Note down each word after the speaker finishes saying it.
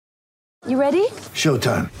You ready?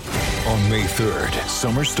 Showtime. On May 3rd,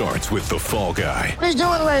 summer starts with The Fall Guy. Let's do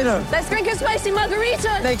it later. Let's drink a spicy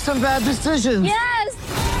margarita. Make some bad decisions.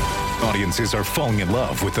 Yes! Audiences are falling in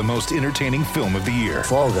love with the most entertaining film of the year.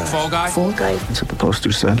 Fall Guy. Fall Guy? Fall Guy. That's what the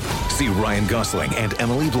poster said. See Ryan Gosling and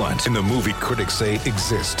Emily Blunt in the movie critics say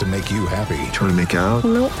exists to make you happy. Trying to make it out?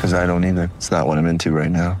 Nope. Because I don't either. It's not what I'm into right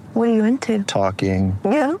now. What are you into? Talking.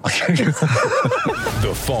 Yeah.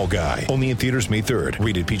 The Fall Guy. Only in theaters May 3rd.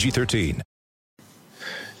 Rated PG-13.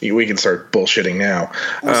 We can start bullshitting now.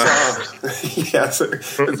 Yes,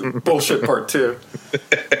 it's bullshit part 2.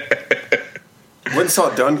 Went and saw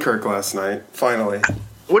Dunkirk last night, finally.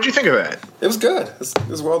 What'd you think of that? It was good. It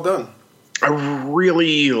was well done. I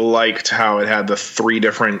really liked how it had the 3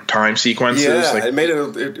 different time sequences. Yeah, like,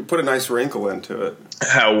 it put a nice wrinkle into it.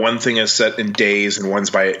 how one thing is set in days and one's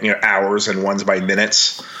by hours and one's by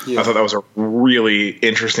minutes. Yeah. I thought that was a really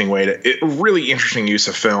interesting really interesting use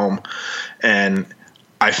of film. And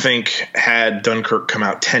I think had Dunkirk come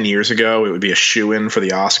out 10 years ago, it would be a shoo-in for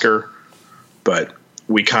the Oscar. But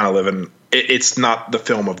we kind of live in – it's not the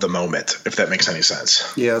film of the moment, if that makes any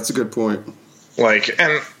sense. Yeah, that's a good point.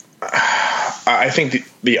 And I think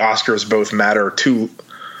the Oscars both matter too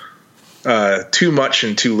much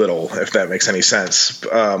and too little, if that makes any sense.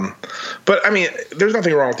 But, I mean, there's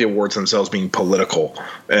nothing wrong with the awards themselves being political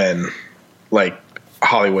and, like,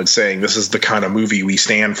 Hollywood saying this is the kind of movie we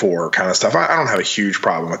stand for kind of stuff. I don't have a huge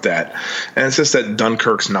problem with that. And it's just that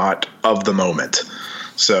Dunkirk's not of the moment.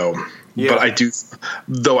 So, yeah. But I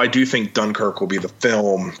do think Dunkirk will be the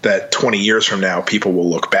film that 20 years from now people will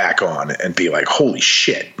look back on and be like, holy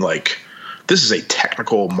shit, like this is a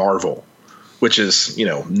technical marvel, which is,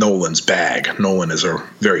 Nolan's bag. Nolan is a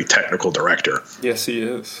very technical director. Yes, he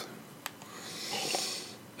is.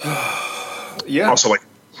 Yeah. Also, like,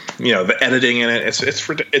 the editing in it,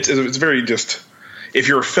 it's very just, if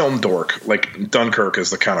you're a film dork, like Dunkirk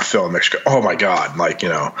is the kind of film that you go, oh my God, like,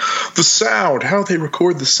 the sound, how they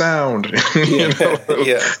record the sound. Yeah.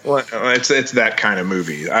 It's that kind of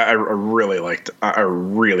movie. I really liked it. I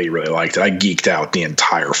really, really liked it. I geeked out the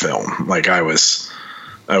entire film. Like I was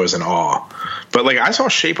in awe. But like I saw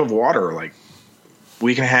Shape of Water like a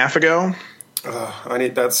week and a half ago.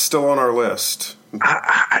 That's still on our list.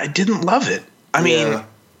 I didn't love it. I mean,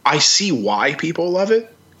 I see why people love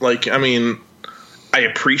it. Like, I mean, I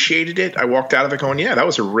appreciated it. I walked out of it going, yeah, that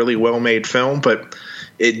was a really well-made film, but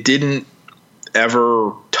it didn't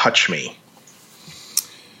ever touch me.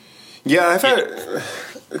 Yeah, I've had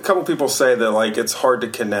a couple people say that, like, it's hard to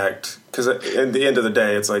connect because at the end of the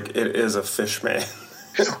day, it's like it is a fish man.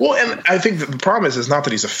 Well, and I think that the problem is not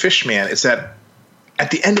that he's a fish man. It's that at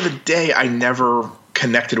the end of the day, I never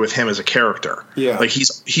connected with him as a character. Yeah. Like,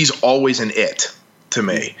 he's always an it to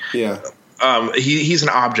me. Yeah. He's an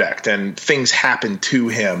object, and things happen to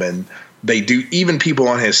him, and they do. Even people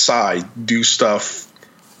on his side do stuff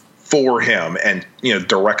for him, and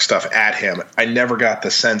direct stuff at him. I never got the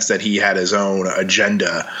sense that he had his own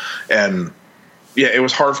agenda, and it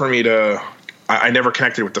was hard for me to. I never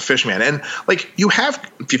connected with the Fishman, and like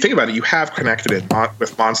if you think about it, you have connected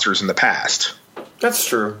with monsters in the past. That's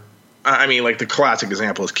true. I mean, like the classic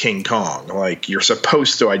example is King Kong. Like you're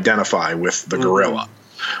supposed to identify with the gorilla.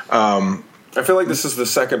 I feel like this is the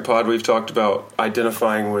second pod we've talked about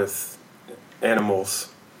identifying with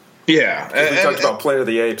animals. Yeah. We talked about Planet of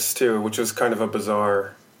the Apes, too, which was kind of a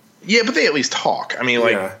bizarre... Yeah, but they at least talk. I mean,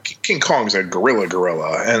 King Kong's a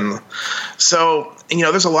gorilla. And so,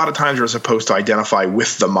 there's a lot of times you're supposed to identify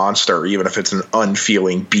with the monster, even if it's an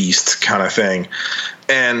unfeeling beast kind of thing.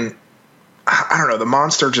 And I don't know, the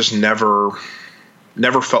monster just never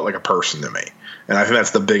felt like a person to me. And I think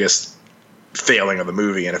that's the biggest failing of the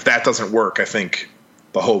movie, and if that doesn't work, I think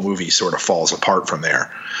the whole movie sort of falls apart from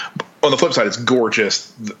there. On the flip side, it's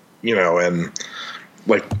gorgeous, and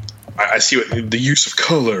like I see the use of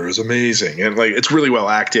color is amazing, and like it's really well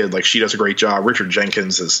acted. Like she does a great job. Richard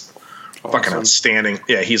Jenkins is fucking outstanding.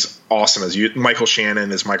 Yeah, he's awesome as Michael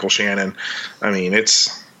Shannon is Michael Shannon. I mean,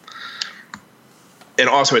 and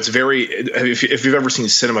also it's very, if you've ever seen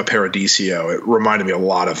Cinema Paradiso, it reminded me a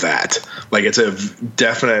lot of that. Like it's a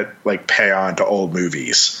definite like pay on to old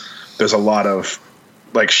movies. There's a lot of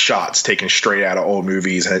like shots taken straight out of old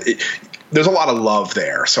movies, and there's a lot of love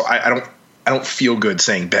there. So I don't feel good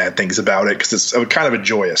saying bad things about it because it's kind of a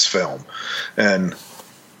joyous film, and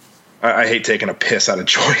I hate taking a piss out of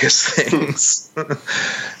joyous things.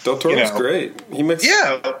 Del Toro's great. He makes he's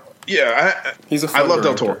a fun director.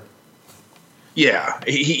 Del Toro. Yeah,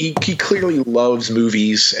 he clearly loves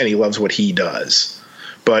movies and he loves what he does,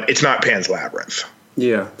 but it's not Pan's Labyrinth.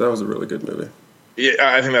 Yeah, that was a really good movie. Yeah,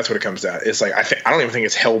 I think that's what it comes down. It's like I don't even think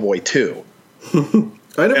it's Hellboy 2.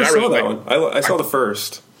 I never saw really that one. I saw the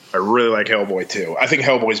first. I really like Hellboy 2. I think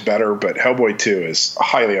Hellboy's better, but Hellboy 2 is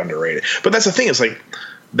highly underrated. But that's the thing, is like,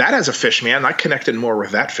 that has a Fishman. I connected more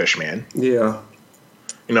with that Fishman. Yeah.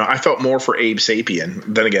 You know, I felt more for Abe Sapien.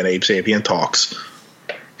 Then again, Abe Sapien talks.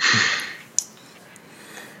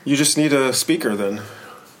 You just need a speaker then.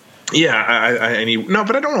 Yeah, I need... No,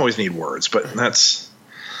 but I don't always need words. But that's...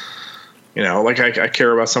 You know, like I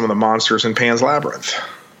care about some of the monsters in Pan's Labyrinth.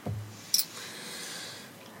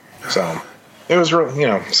 So, it was really... You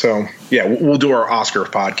know, so, yeah, we'll do our Oscar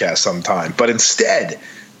podcast sometime. But instead,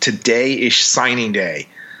 today is signing day.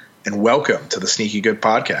 And welcome to the Sneaky Good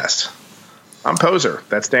Podcast. I'm Poser.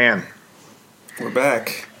 That's Dan. We're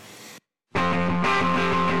back.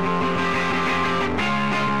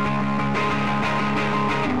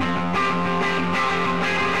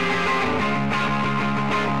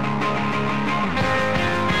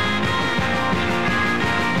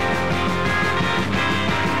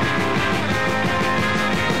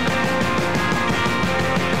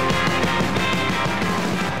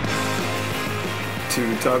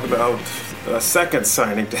 To talk about a second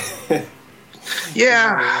signing day.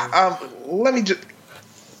 Yeah, let me just...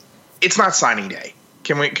 It's not signing day.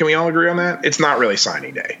 Can we all agree on that? It's not really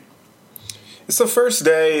signing day. It's the first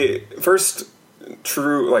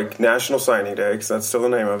true, like, national signing day, because that's still the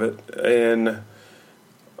name of it, in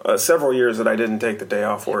several years that I didn't take the day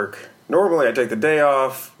off work. Normally I take the day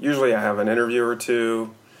off. Usually I have an interview or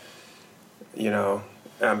two. You know,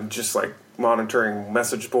 I'm just, like, monitoring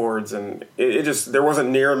message boards, and it just... There wasn't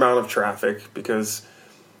near amount of traffic, because...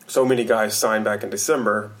 so many guys signed back in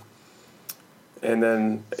December. And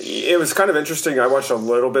then it was kind of interesting. I watched a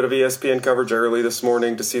little bit of ESPN coverage early this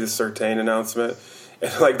morning to see the Surtain announcement.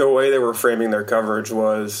 And like the way they were framing their coverage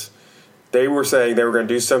was they were saying they were going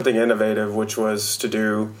to do something innovative, which was to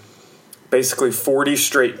do basically 40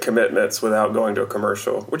 straight commitments without going to a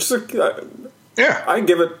commercial, which is yeah. I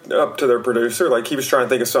give it up to their producer. Like he was trying to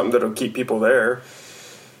think of something that'll keep people there.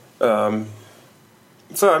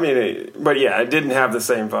 So, I mean, but yeah, it didn't have the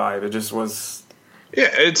same vibe. It just was... Yeah,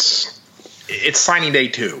 it's signing day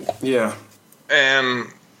 2. Yeah. And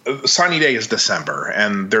signing day is December,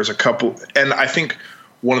 and there's a couple... And I think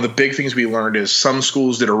one of the big things we learned is some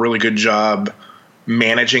schools did a really good job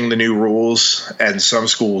managing the new rules, and some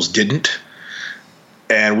schools didn't.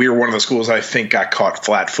 And we were one of the schools I think got caught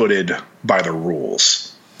flat-footed by the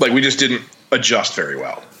rules. Like, we just didn't adjust very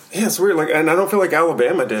well. Yeah, it's weird. Like, and I don't feel like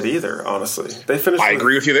Alabama did either. Honestly, they finished. I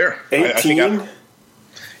agree with you there. 18.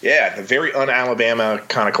 Yeah, the very un-Alabama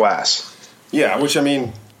kind of class. Yeah, which I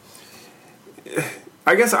mean,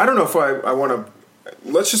 I guess I don't know if I want to.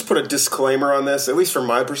 Let's just put a disclaimer on this, at least from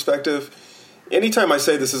my perspective. Anytime I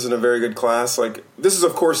say this isn't a very good class, like this is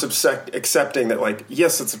of course accepting that, like,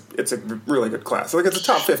 yes, it's a really good class. Like it's a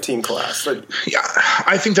top 15 class. Like, yeah,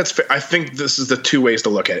 I think I think this is the two ways to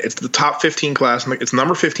look at it. It's the top 15 class. It's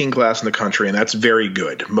number 15 class in the country, and that's very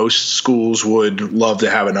good. Most schools would love to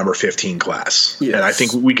have a number 15 class, yes. And I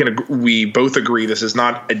think we both agree this is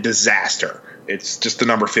not a disaster. It's just the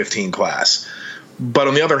number 15 class. But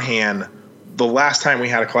on the other hand, the last time we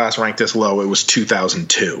had a class ranked this low, it was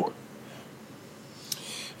 2002.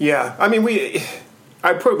 Yeah, I mean,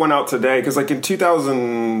 I put one out today because, like, in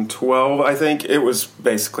 2012, I think it was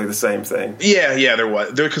basically the same thing. Yeah, there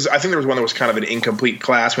was. Because I think there was one that was kind of an incomplete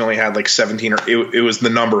class. We only had like 17, or it was the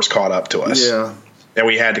numbers caught up to us. Yeah, and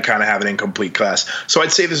we had to kind of have an incomplete class. So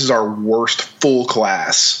I'd say this is our worst full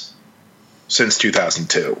class since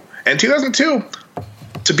 2002. And 2002,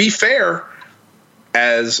 to be fair,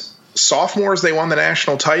 as sophomores, they won the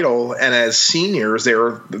national title, and as seniors, they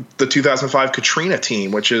were the 2005 Katrina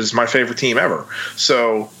team, which is my favorite team ever.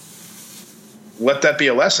 So let that be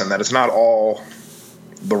a lesson that it's not all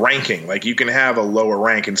the ranking. Like, you can have a lower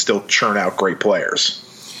rank and still churn out great players.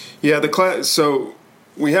 Yeah, the class. So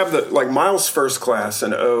we have Miles' first class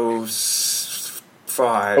in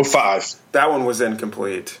 05. 05. That one was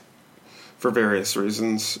incomplete for various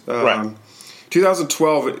reasons. Right.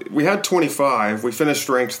 2012, we had 25. We finished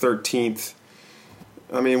ranked 13th.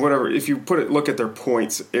 I mean, whatever. If you look at their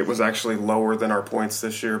points, it was actually lower than our points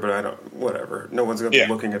this year. But whatever. No one's going to be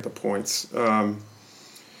looking at the points. So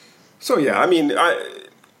yeah, I mean,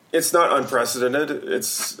 it's not unprecedented.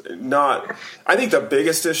 It's not. I think the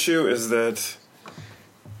biggest issue is that.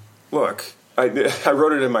 Look, I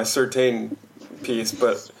wrote it in my Surtain piece,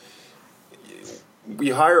 but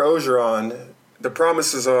you hire Orgeron. The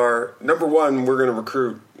promises are, number one, we're going to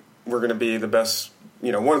recruit. We're going to be the best,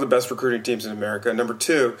 one of the best recruiting teams in America. Number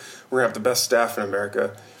two, we're going to have the best staff in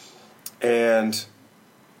America. And,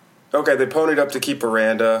 okay, they ponied up to keep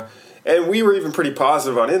Aranda. And we were even pretty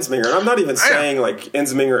positive on Ensminger. And I'm not even saying, like,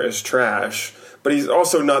 Ensminger is trash. but he's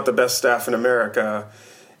also not the best staff in America.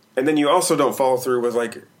 And then you also don't follow through with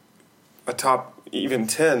like a top even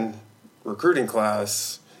 10 recruiting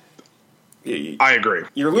class. I agree.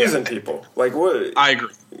 You're losing people. Like what? I agree.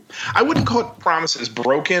 I wouldn't call it promises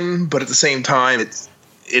broken, but at the same time,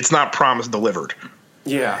 it's not promise delivered.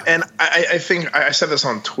 Yeah. And I think I said this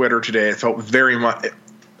on Twitter today. It felt very much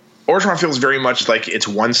 – Orgeron feels very much like it's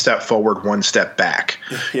one step forward, one step back.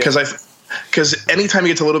 Because anytime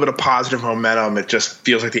you get a little bit of positive momentum, it just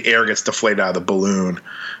feels like the air gets deflated out of the balloon.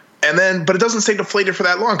 And then – but it doesn't stay deflated for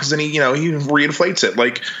that long because then he reinflates it.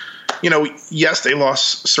 Like, yes, they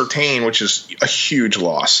lost Surtain, which is a huge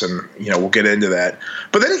loss, and, we'll get into that.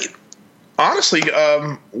 But then honestly,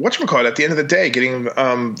 whatchamacallit, at the end of the day,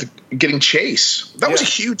 getting Chase, that was a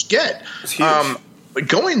huge get. It was huge. But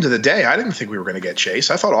going into the day, I didn't think we were going to get Chase.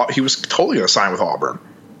 I thought he was totally going to sign with Auburn.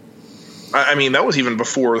 I mean, that was even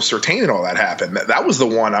before Surtain and all that happened. That was the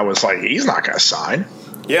one I was like, he's not going to sign.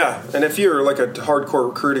 Yeah, and if you're like a hardcore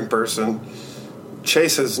recruiting person,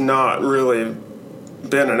 Chase has not really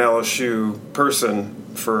been an LSU person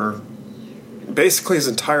for basically his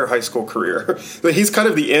entire high school career. He's kind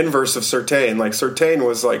of the inverse of Surtain. Like, Surtain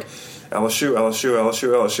was like,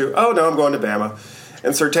 LSU. Oh, no, I'm going to Bama.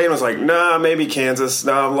 And Surtain was like, nah, maybe Kansas.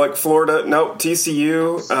 No, I'm like Florida. No,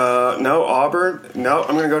 TCU. No, Auburn. No,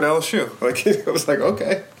 I'm going to go to LSU. Like, it was like,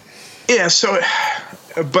 okay. Yeah, so,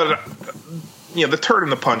 but, the turd in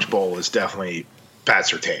the punch bowl is definitely Pat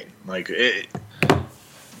Surtain. Like,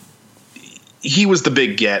 he was the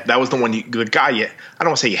big get. That was the one, the guy I don't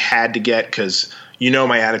want to say you had to get because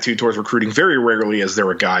my attitude towards recruiting. Very rarely is there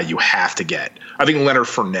a guy you have to get. I think Leonard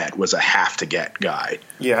Fournette was a have to get guy.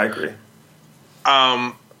 Yeah, I agree.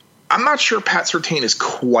 I'm not sure Pat Surtain is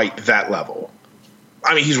quite that level.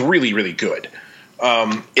 I mean, he's really, really good.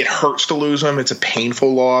 It hurts to lose him. It's a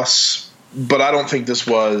painful loss, but I don't think this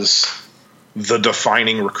was the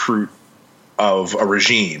defining recruit of a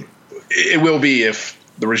regime. It will be if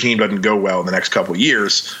the regime doesn't go well in the next couple of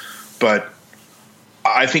years, but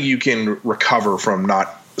I think you can recover from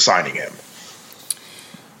not signing him.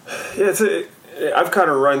 Yeah, I've kind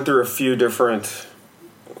of run through a few different,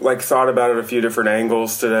 thought about it a few different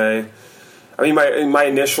angles today. I mean, my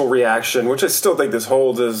initial reaction, which I still think this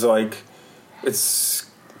holds, is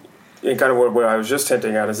it's kind of what I was just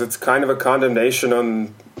hinting at, is it's kind of a condemnation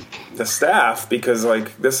on the staff because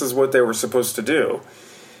this is what they were supposed to do.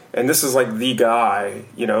 And this is the guy,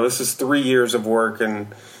 this is 3 years of work and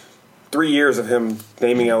 3 years of him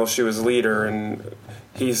naming LSU as leader. And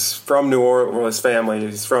he's from New Orleans, well, his family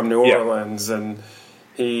is from New Orleans, and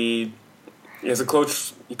he has a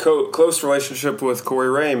close relationship with Corey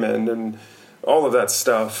Raymond and all of that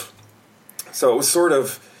stuff. So it was sort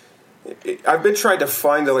of, I've been trying to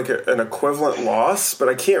find an equivalent loss, but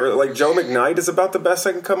I can't really, Joe McKnight is about the best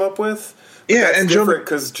I can come up with. But yeah, that's and different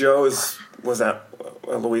because Joe was a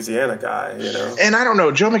Louisiana guy, And I don't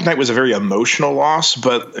know, Joe McKnight was a very emotional loss,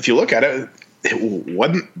 but if you look at it, it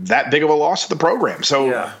wasn't that big of a loss to the program. So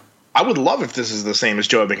yeah. I would love if this is the same as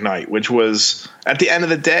Joe McKnight, which was, at the end of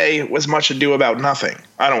the day, was much ado about nothing.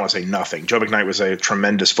 I don't want to say nothing. Joe McKnight was a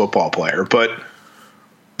tremendous football player, but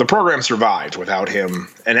the program survived without him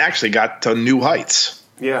and actually got to new heights.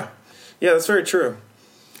 Yeah. Yeah, that's very true.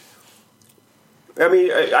 I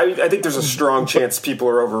mean, I think there's a strong chance people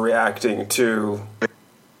are overreacting to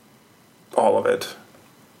all of it.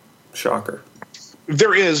 Shocker.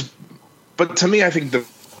 There is, but to me, I think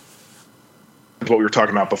what we were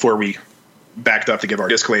talking about before we backed up to give our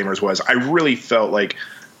disclaimers was I really felt like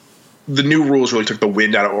the new rules really took the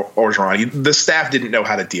wind out of Orgeron. The staff didn't know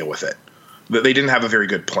how to deal with it. They didn't have a very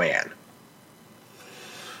good plan.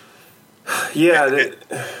 Yeah.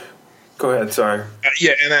 Go ahead. Sorry.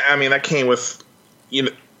 Yeah, and I mean that came with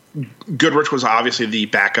Goodrich was obviously the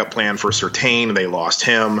backup plan for Surtain. They lost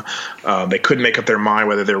him. They couldn't make up their mind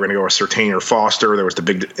whether they were going to go with Surtain or Foster. There was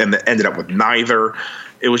and they ended up with neither.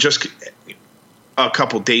 It was just a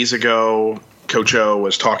couple days ago, Coach O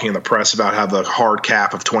was talking in the press about how the hard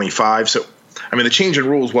cap of 25. So, I mean, the change in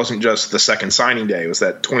rules wasn't just the second signing day. It was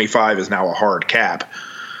that 25 is now a hard cap.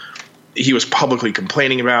 He was publicly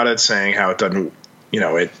complaining about it, saying how it doesn't,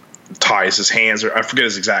 it ties his hands. Or I forget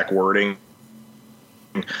his exact wording.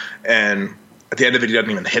 And at the end of it, he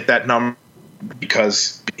doesn't even hit that number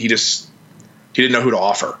because he didn't know who to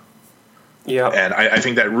offer. Yeah. And I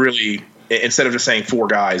think that really, instead of just saying 4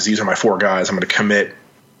 guys, these are my 4 guys, I'm going to commit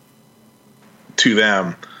to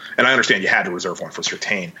them. And I understand you had to reserve one for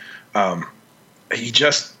Surtain.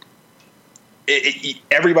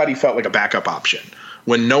 Everybody felt like a backup option.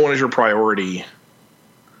 When no one is your priority,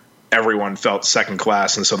 everyone felt second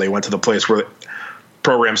class. And so they went to the place where the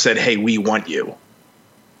program said, hey, we want you.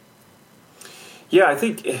 Yeah, I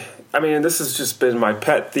think, and this has just been my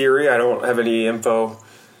pet theory. I don't have any info.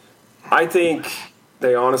 I think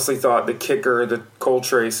they honestly thought the kicker, the Cole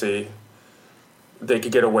Tracy, they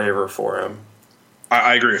could get a waiver for him.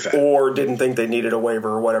 I agree with that. Or didn't think they needed a waiver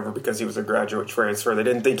or whatever because he was a graduate transfer. They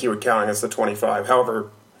didn't think he would count against the 25. However,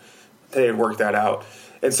 they had worked that out.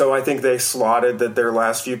 And so I think they slotted that their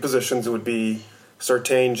last few positions would be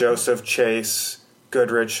Surtain, Joseph, Chase,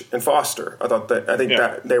 Goodrich, and Foster. I think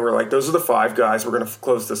that they were like, those are the 5 guys we're going to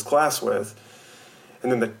close this class with. And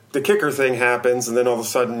then the kicker thing happens, and then all of a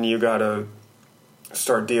sudden you got to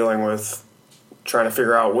start dealing with trying to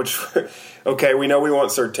figure out which – okay, we know we want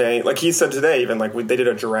Surtain. Like he said today even, like they did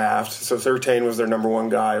a draft. So Surtain was their number 1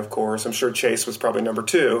 guy, of course. I'm sure Chase was probably number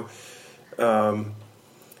 2.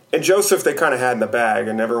 And Joseph they kind of had in the bag,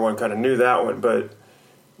 and everyone kind of knew that one. But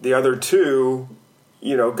the other 2,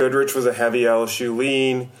 Goodrich was a heavy LSU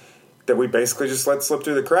lean that we basically just let slip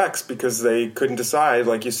through the cracks because they couldn't decide,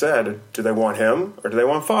 like you said, do they want him or do they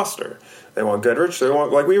want Foster? They want Goodrich. They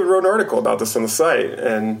want, like we wrote an article about this on the site.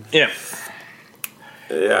 And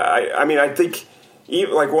I think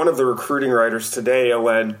even, like one of the recruiting writers today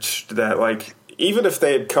alleged that like even if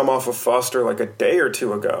they had come off of Foster like a day or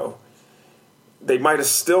 2 ago, they might have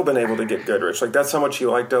still been able to get Goodrich. Like that's how much he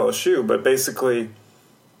liked LSU. But basically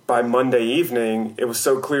by Monday evening, it was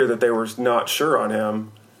so clear that they were not sure on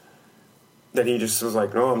him that he just was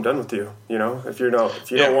like, no, I'm done with you. If you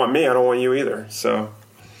don't want me, I don't want you either. So,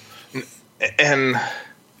 and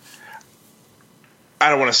I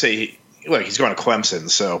don't want to say look, he's going to Clemson.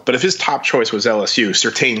 So, but if his top choice was LSU,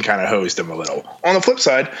 Surtain kind of hosed him a little. On the flip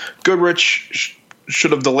side, Goodrich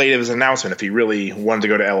should have delayed his announcement if he really wanted to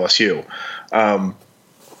go to LSU.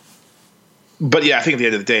 But yeah, I think at the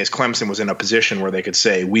end of the day, as Clemson was in a position where they could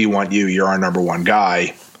say, we want you, you're our number 1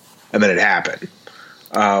 guy, and then it happened.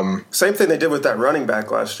 Same thing they did with that running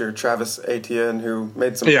back last year, Travis Etienne, who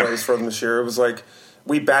made some plays for them this year. It was like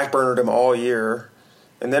we backburnered him all year,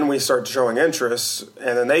 and then we started showing interest,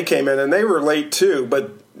 and then they came in, and they were late too,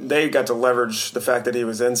 but they got to leverage the fact that he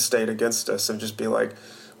was in state against us and just be like,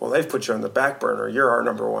 well, they've put you on the back burner. You're our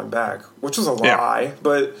number 1 back, which was a lie,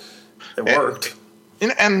 but it worked.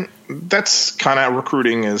 And that's kind of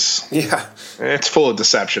recruiting is – it's full of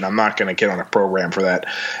deception. I'm not going to get on a program for that.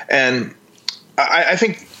 And I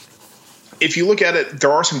think if you look at it,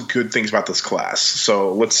 there are some good things about this class.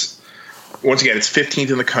 So once again, it's 15th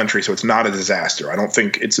in the country, so it's not a disaster. I don't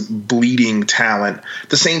think it's bleeding talent. At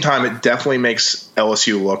the same time, it definitely makes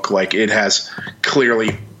LSU look like it has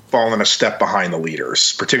clearly fallen a step behind the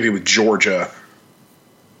leaders, particularly with Georgia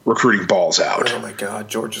recruiting balls out. Oh, my God,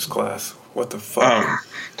 Georgia's class. What the fuck?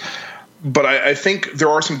 But I think there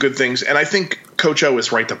are some good things, and I think Coach O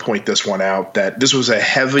is right to point this one out, that this was a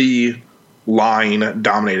heavy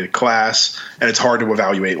line-dominated class, and it's hard to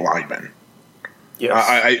evaluate linemen. Yes.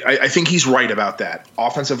 I think he's right about that.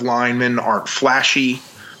 Offensive linemen aren't flashy,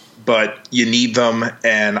 but you need them,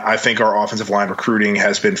 and I think our offensive line recruiting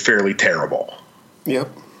has been fairly terrible. Yep.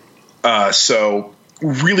 So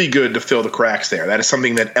really good to fill the cracks there. That is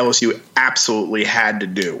something that LSU absolutely had to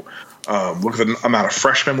do. Look at the amount of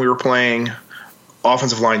freshmen we were playing.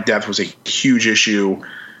 Offensive line depth was a huge issue.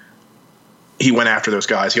 He went after those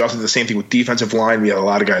guys. He also did the same thing with defensive line. We had a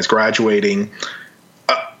lot of guys graduating.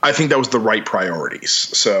 I think that was the right priorities.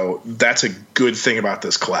 So that's a good thing about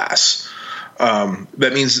this class.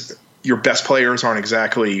 That means your best players aren't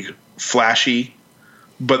exactly flashy,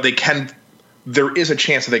 but there is a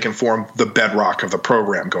chance that they can form the bedrock of the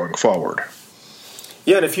program going forward.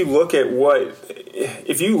 Yeah, and if you look at where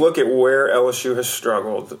LSU has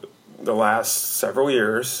struggled the last several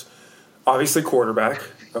years, obviously quarterback,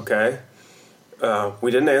 okay. We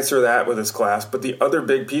didn't answer that with this class, but the other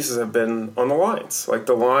big pieces have been on the lines. Like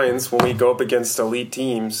the lines, when we go up against elite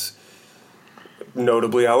teams,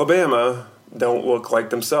 notably Alabama, don't look like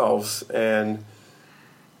themselves. And,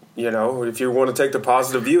 if you want to take the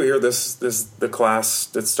positive view here, this the class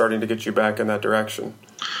that's starting to get you back in that direction.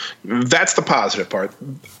 That's the positive part.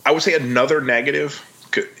 I would say another negative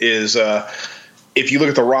is if you look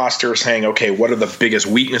at the roster saying, okay, what are the biggest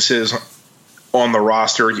weaknesses on the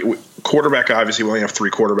roster? Quarterback, obviously, we only have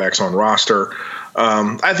 3 quarterbacks on roster.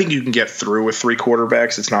 I think you can get through with 3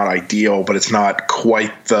 quarterbacks. It's not ideal, but it's not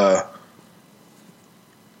quite the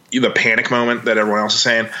panic moment that everyone else is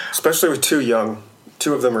saying. Especially with 2 young.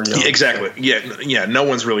 2 of them are young. Yeah, exactly. Yeah. No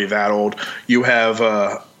one's really that old. You have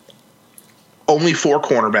only 4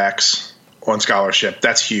 cornerbacks on scholarship.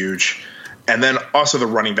 That's huge. And then also the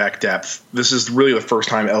running back depth. This is really the first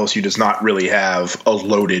time LSU does not really have a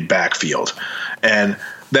loaded backfield. And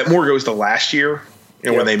that more goes to last year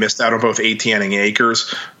when they missed out on both Etienne and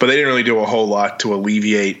Akers. But they didn't really do a whole lot to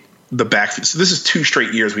alleviate the backfield. So this is 2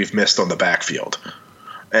 straight years we've missed on the backfield,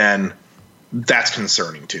 and that's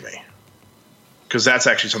concerning to me because that's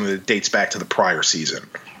actually something that dates back to the prior season.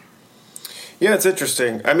 Yeah, it's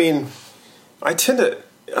interesting. I mean, I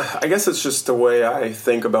guess it's just the way I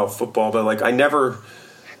think about football, but like LSU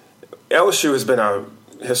has been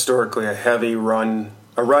historically a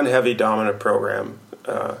run-heavy dominant program.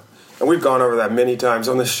 And we've gone over that many times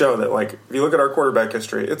on this show that, like, if you look at our quarterback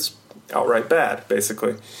history, it's outright bad,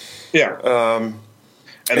 basically. Yeah.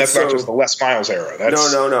 And that's not just the Les Miles era.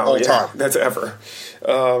 That's no. all time. That's ever.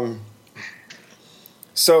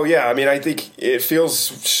 So, yeah, I mean, I think it feels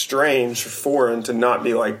strange, foreign, to not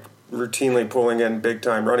be, like, routinely pulling in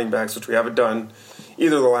big-time running backs, which we haven't done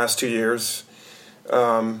either the last 2 years.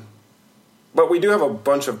 But we do have a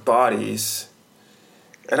bunch of bodies.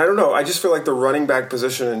 And I don't know, I just feel like the running back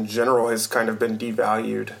position in general has kind of been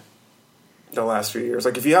devalued the last few years.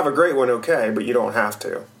 Like, if you have a great one, okay, but you don't have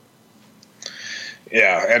to.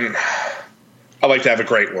 Yeah, and I like to have a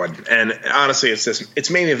great one. And honestly, it's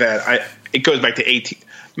mainly that it goes back to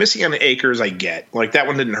missing on the Akers. I get like that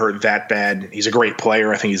one didn't hurt that bad. He's a great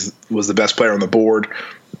player. I think he was the best player on the board.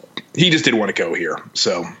 He just didn't want to go here.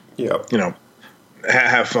 So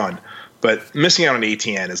have fun. But missing out on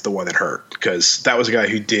ATN is the one that hurt because that was a guy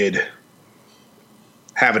who did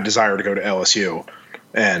have a desire to go to LSU,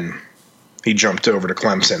 and he jumped over to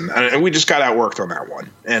Clemson. And we just got outworked on that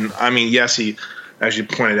one. And, I mean, yes, as you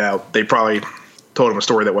pointed out, they probably told him a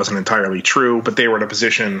story that wasn't entirely true, but they were in a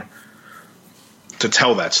position to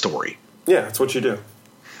tell that story. Yeah, that's what you do.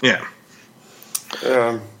 Yeah.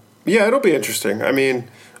 Yeah, it'll be interesting. I mean,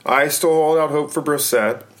 I still hold out hope for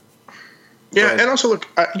Brissett. Yeah, and also look,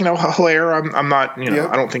 Hilaire, I'm not,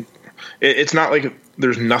 I don't think it's not like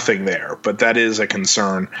there's nothing there, but that is a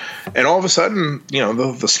concern. And all of a sudden,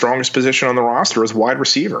 the strongest position on the roster is wide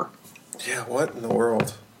receiver. Yeah, what in the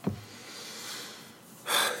world?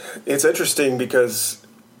 It's interesting because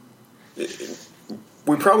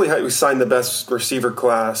we probably signed the best receiver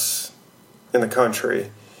class in the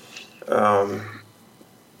country. And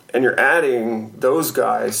you're adding those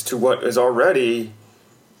guys to what is already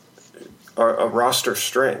a roster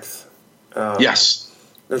strength. Yes.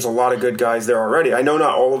 There's a lot of good guys there already. I know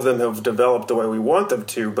not all of them have developed the way we want them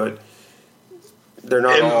to, but they're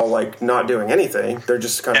not all like not doing anything. They're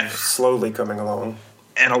just kind of slowly coming along.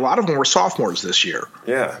 And a lot of them were sophomores this year.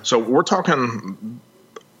 Yeah. So we're talking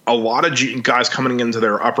a lot of guys coming into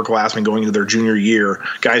their upperclassmen, going into their junior year,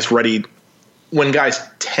 guys ready when guys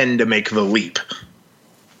tend to make the leap.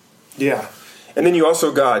 Yeah. And then you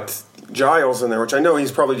also got Giles in there, which I know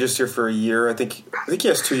he's probably just here for a year. I think he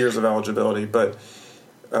has 2 years of eligibility, but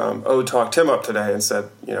O talked him up today and said,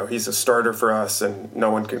 he's a starter for us and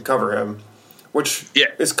no one can cover him, which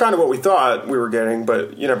is kind of what we thought we were getting,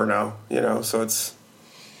 but you never know, so it's.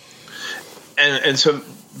 And so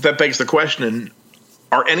that begs the question,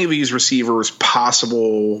 are any of these receivers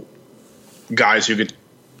possible guys who could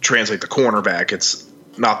translate the cornerback? It's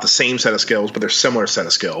not the same set of skills, but they're similar set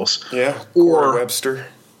of skills. Yeah, or Webster.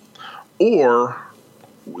 Or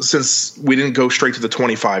since we didn't go straight to the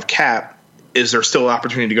 25 cap, is there still an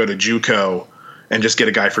opportunity to go to JUCO and just get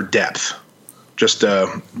a guy for depth? Just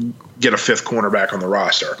get a fifth cornerback on the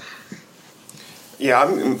roster.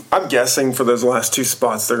 Yeah, I'm guessing for those last 2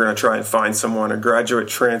 spots they're going to try and find someone, a graduate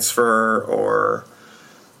transfer or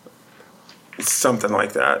something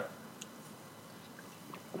like that.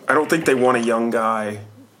 I don't think they want a young guy.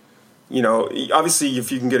 Obviously,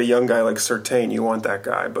 if you can get a young guy like Surtain, you want that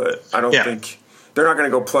guy. But I don't think they're not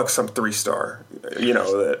going to go pluck some 3-star,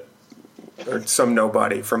 that or some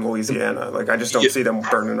nobody from Louisiana. Like I just don't see them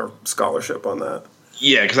burning a scholarship on that.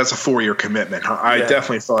 Yeah, because that's a 4-year commitment. I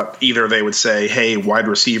definitely thought either they would say, "Hey, wide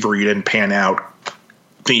receiver, you didn't pan out,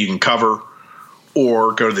 think you can cover,"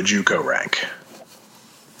 or go to the JUCO rank.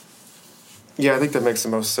 Yeah, I think that makes the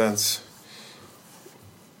most sense.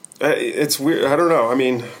 It's weird. I don't know. I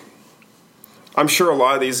mean, I'm sure a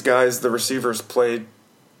lot of these guys, the receivers, played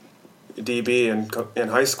DB in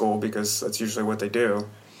high school because that's usually what they do.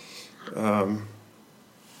 But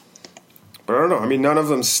I don't know. I mean, none of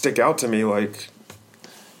them stick out to me like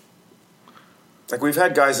we've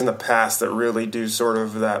had guys in the past that really do sort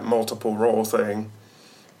of that multiple role thing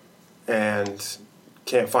and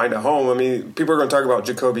can't find a home. I mean, people are going to talk about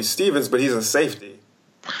Jacoby Stevens, but he's a safety.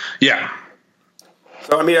 Yeah.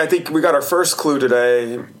 So, I mean, I think we got our first clue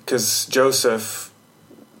today because Joseph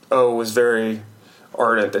was very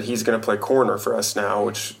ardent that he's going to play corner for us now,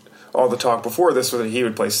 which all the talk before this was that he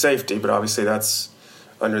would play safety, but obviously that's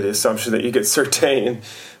under the assumption that you get Surtain.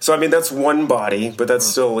 So, I mean, that's one body, but that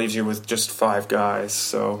still leaves you with just 5 guys.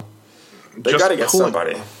 So they got to get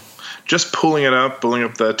somebody. just pulling up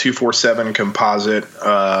the 247 composite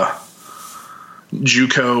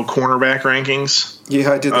JUCO cornerback rankings.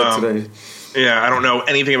 Yeah, I did that today. Yeah, I don't know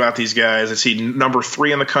anything about these guys. I see number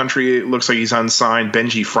 3 in the country. It looks like he's unsigned.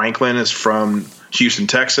 Benji Franklin is from Houston,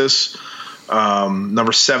 Texas.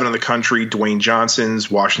 Number 7 in the country, Dwayne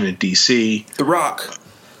Johnson's Washington, D.C. The Rock.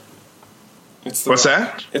 What's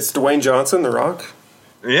that? It's Dwayne Johnson, The Rock?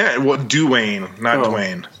 Yeah, well, Dwayne, not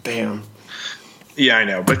Dwayne. Damn. Yeah, I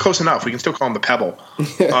know, but close enough. We can still call him the Pebble.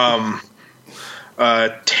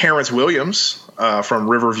 Terrence Williams from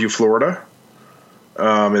Riverview, Florida,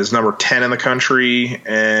 is number 10 in the country.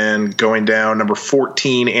 And going down, number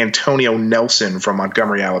 14, Antonio Nelson from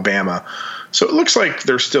Montgomery, Alabama. So it looks like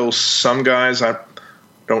there's still some guys. I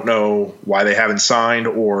don't know why they haven't signed,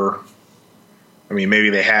 or, I mean, maybe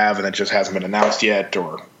they have and it just hasn't been announced yet,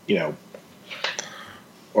 or, you know,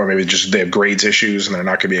 or maybe just they have grades issues and they're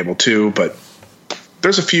not going to be able to. But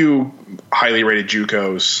there's a few highly rated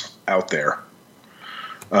JUCOs out there.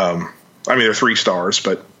 I mean, they're 3 stars,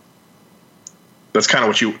 but that's kind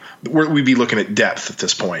of what we'd be looking at depth at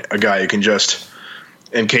this point. A guy who can just,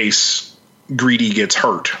 in case Greedy gets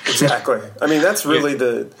hurt. Exactly. I mean, that's really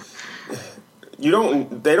they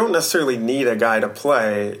don't necessarily need a guy to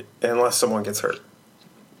play unless someone gets hurt.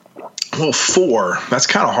 Well, 4, that's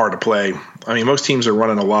kind of hard to play. I mean, most teams are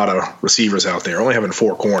running a lot of receivers out there, only having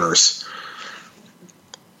 4 corners.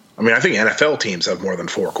 I mean, I think NFL teams have more than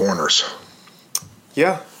 4 corners.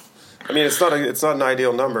 Yeah. I mean, it's not an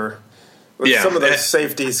ideal number. But yeah. Some of those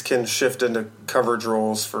safeties can shift into coverage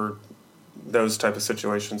roles for those type of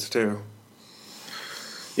situations too.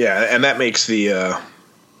 Yeah, and that makes the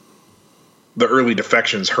early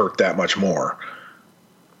defections hurt that much more.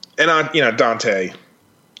 And Dante,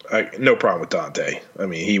 no problem with Dante. I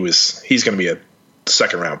mean, he's going to be a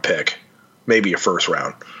 2nd round pick, maybe a 1st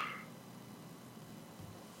round.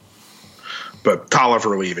 But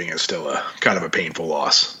Tolliver leaving is still a kind of a painful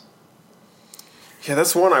loss. Yeah,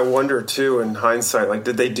 that's one I wonder too in hindsight. Like,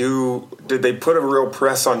 did they put a real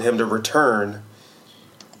press on him to return,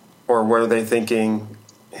 or were they thinking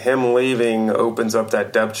him leaving opens up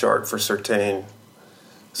that depth chart for Surtain?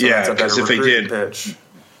 So yeah, because if they did, pitch.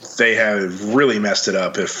 They have really messed it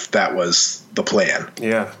up if that was the plan.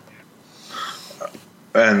 Yeah.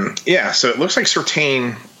 And yeah, so it looks like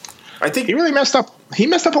Surtain, I think he really messed up. He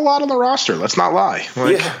messed up a lot on the roster. Let's not lie.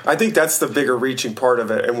 Yeah, I think that's the bigger reaching part of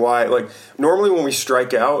it, and why. Like, normally when we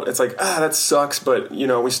strike out, it's like, that sucks, but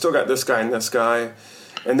we still got this guy and this guy,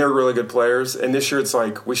 and they're really good players. And this year, it's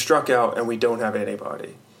like we struck out and we don't have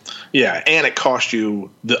anybody. Yeah, and it cost you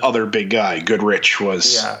the other big guy. Goodrich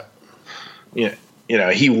was. Yeah.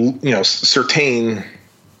 Surtain,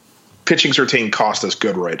 pitching Surtain cost us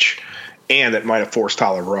Goodrich, and it might have forced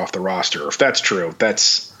Tolliver off the roster. If that's true,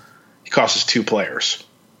 he cost us 2 players.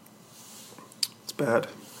 It's bad.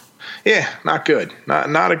 Yeah, not good.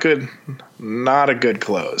 Not a good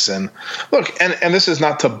close. And look, and this is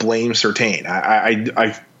not to blame Surtain.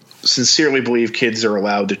 I sincerely believe kids are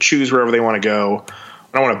allowed to choose wherever they want to go.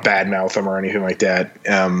 I don't want to badmouth him or anything like that.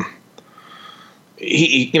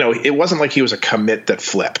 It wasn't like he was a commit that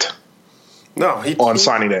flipped. No,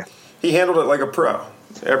 signing day. He handled it like a pro.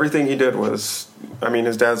 Everything he did was, I mean,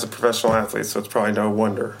 his dad's a professional athlete, so it's probably no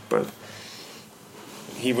wonder. But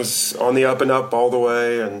he was on the up and up all the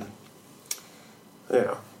way, and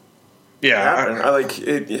yeah. I like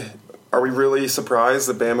it. Are we really surprised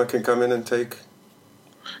that Bama can come in and take?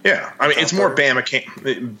 Yeah, I mean, it's more Bama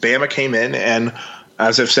came in, and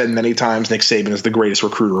as I've said many times, Nick Saban is the greatest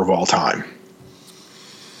recruiter of all time.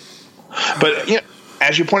 But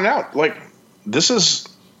as you pointed out, like, this is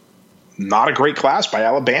not a great class by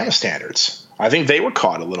Alabama standards. I think they were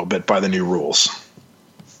caught a little bit by the new rules.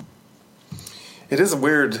 It is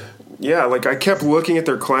weird. Yeah, like, I kept looking at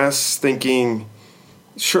their class thinking,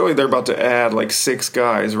 surely they're about to add like 6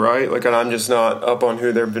 guys, right? Like, and I'm just not up on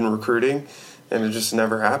who they've been recruiting, and it just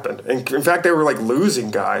never happened. And in fact, they were like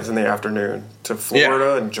losing guys in the afternoon to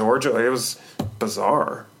Florida and Georgia. It was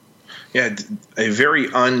bizarre. Yeah, a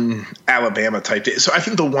very un-Alabama type. So I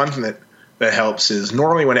think the one thing that helps is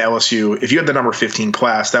normally when LSU, if you had the number 15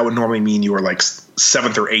 class, that would normally mean you were like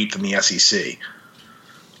 7th or 8th in the SEC.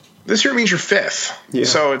 This year means you're 5th. Yeah.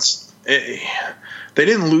 So they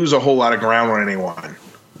didn't lose a whole lot of ground on anyone,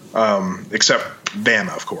 except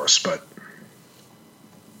Bama, of course. But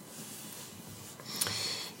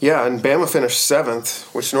yeah, and Bama finished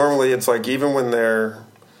 7th, which normally it's like even when they're,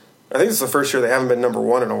 I think it's the first year they haven't been number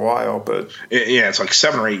 1 in a while, but it's like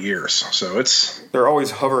 7 or 8 years. So they're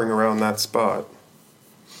always hovering around that spot.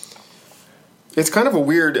 It's kind of a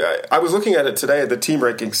weird. I was looking at it today at the team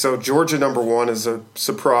rankings. So Georgia #1 is a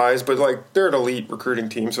surprise, but like they're an elite recruiting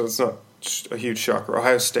team, so it's not a huge shocker.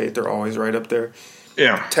 Ohio State, they're always right up there.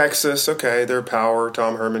 Yeah. Texas, okay, they're power.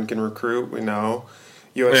 Tom Herman can recruit. We know.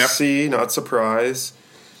 USC, not surprise.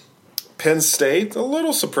 Penn State, a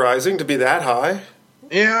little surprising to be that high.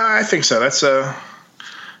 Yeah, I think so. That's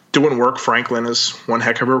doing work. Franklin is one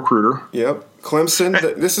heck of a recruiter. Yep.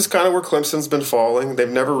 Clemson, this is kind of where Clemson's been falling. They've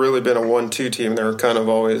never really been a 1-2 team. They're kind of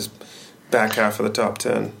always back half of the top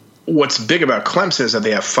 10. What's big about Clemson is that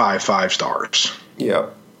they have 5 5-stars.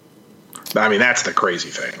 Yep. I mean, that's the crazy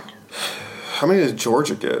thing. How many did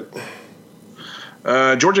Georgia get?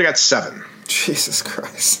 Georgia got 7. Jesus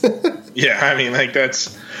Christ. Yeah, I mean, like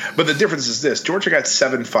that's – but the difference is this. Georgia got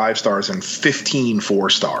 7 5-stars and 15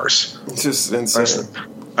 4-stars. It's just insane.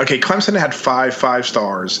 Okay, Clemson had 5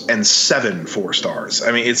 5-stars and 7 4-stars.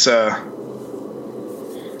 I mean, it's the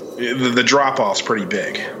drop-off's pretty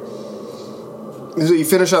big. You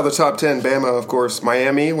finish out the top 10, Bama, of course.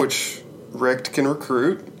 Miami, which Richt can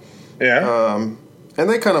recruit. Yeah. And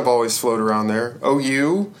they kind of always float around there.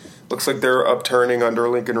 OU, looks like they're upturning under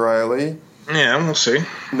Lincoln Riley. Yeah, we'll see.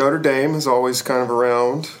 Notre Dame is always kind of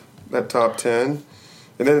around that top 10.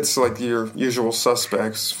 And then it's like your usual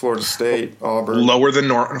suspects, Florida State, Auburn.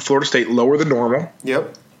 Florida State, lower than normal.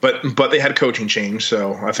 Yep. But they had coaching change,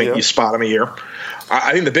 so I think you spot them a year.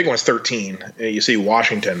 I think the big one's 13. You see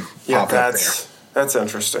Washington pop up there. That's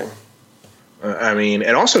interesting. I mean,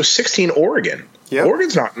 and also 16 Oregon. Yep.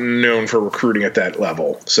 Oregon's not known for recruiting at that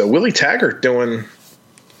level. So Willie Taggart doing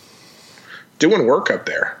work up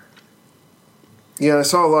there. Yeah, I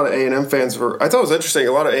saw a lot of A&M fans I thought it was interesting.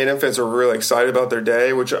 A lot of A&M fans were really excited about their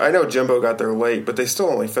day, which I know Jimbo got there late, but they still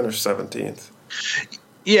only finished 17th.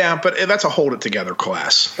 Yeah, but that's a hold it together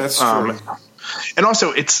class. That's true. And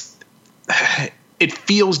also, it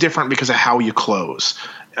feels different because of how you close.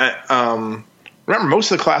 Remember,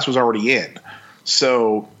 most of the class was already in,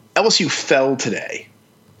 so LSU fell today.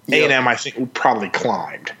 Yep. A&M, I think, probably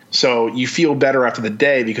climbed. So you feel better after the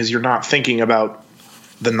day because you're not thinking about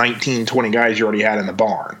the 19, 20 guys you already had in the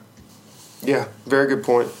barn. Yeah, very good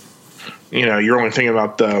point. You're only thinking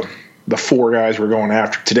about the 4 guys we're going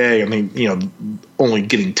after today, and only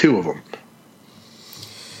getting 2 of them.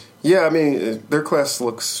 Yeah, I mean, their class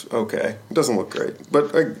looks okay. It doesn't look great.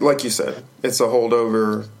 But like you said, it's a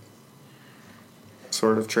holdover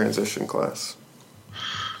sort of transition class.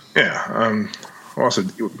 Yeah. Also,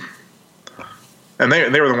 and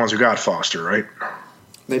they were the ones who got Foster, right?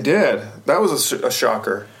 They did. That was a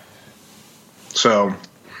shocker. So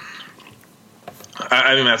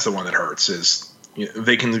I think that's the one that hurts is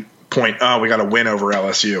they can point, we got a win over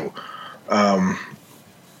LSU. I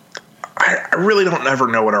really don't ever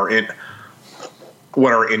know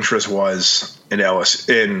what our interest was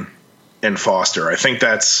in Foster. I think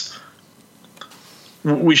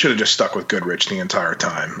we should have just stuck with Goodrich the entire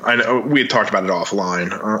time. I know we had talked about it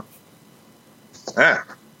offline.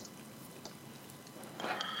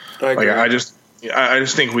 I just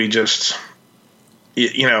think we just,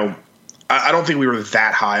 I don't think we were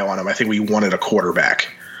that high on him. I think we wanted a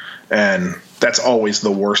quarterback, and that's always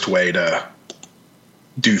the worst way to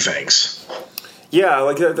do things. Yeah,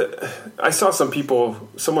 like I saw someone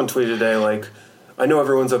tweeted today, like, I know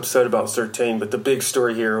everyone's upset about Surtain, but the big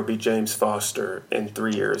story here will be James Foster in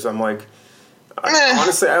 3 years. I'm like,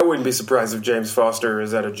 honestly, I wouldn't be surprised if James Foster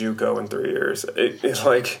is at a JUCO in 3 years. It's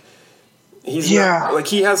like, not, like,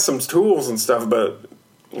 he has some tools and stuff, but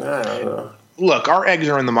I don't know. Look, our eggs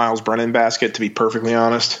are in the Miles Brennan basket, to be perfectly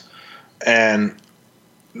honest, and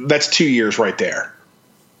that's 2 years right there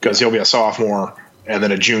because he'll be a sophomore and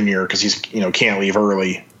then a junior because he's can't leave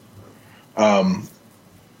early.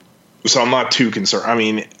 So I'm not too concerned. I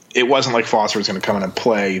mean, it wasn't like Foster was going to come in and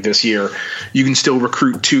play this year. You can still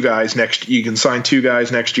recruit 2 guys you can sign 2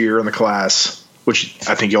 guys next year in the class, which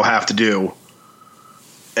I think you'll have to do.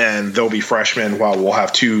 And they'll be freshmen while we'll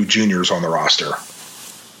have 2 juniors on the roster.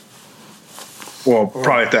 Well,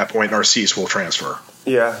 probably at that point, Narcisse will transfer.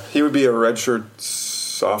 Yeah, he would be a redshirt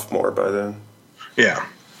sophomore by then. Yeah.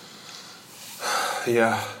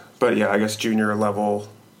 Yeah, but I guess junior level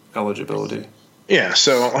eligibility. Yeah,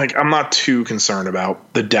 so I'm not too concerned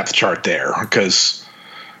about the depth chart there because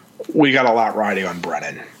we got a lot riding on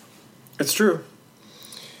Brennan. It's true.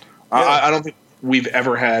 Yeah. I don't think we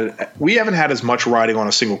haven't had as much riding on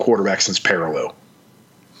a single quarterback since Perilou.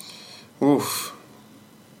 Oof.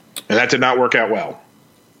 And that did not work out well.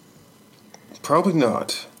 Probably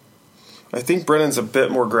not. I think Brennan's a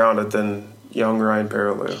bit more grounded than young Ryan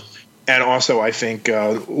Perilou. And also, I think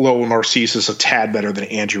Lowell Narcisse is a tad better than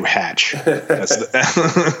Andrew Hatch. That's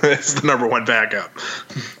the number 1 backup.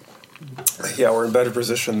 Yeah, we're in better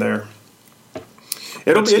position there.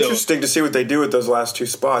 It'll be interesting to see what they do with those last two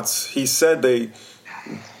spots. He said they've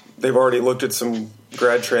already looked at some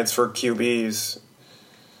grad transfer QBs.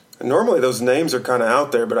 And normally those names are kind of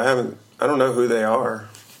out there, but I don't know who they are.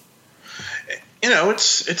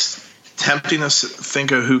 It's tempting to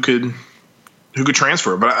think of who could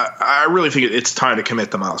transfer, but I really think it's time to commit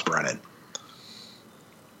to Miles Brennan.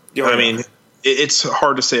 I mean, it's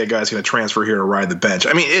hard to say a guy's going to transfer here to ride the bench.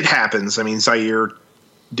 I mean, it happens. I mean, Zaire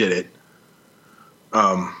did it.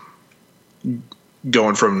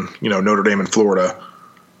 Going from Notre Dame and Florida,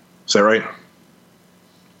 is that right? I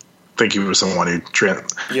think he was someone who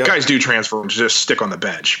guys do transfer and just stick on the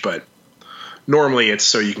bench, but normally it's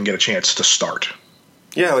so you can get a chance to start.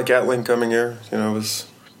 Yeah, like Atling coming here, was.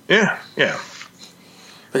 Yeah.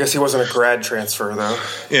 I guess he wasn't a grad transfer though.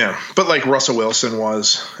 Yeah, but like Russell Wilson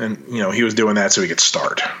was, and he was doing that so he could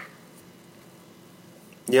start.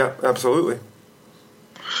 Yeah, absolutely.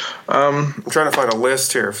 I'm trying to find a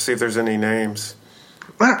list here, see if there's any names.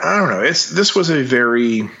 I don't know. This was a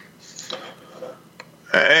very.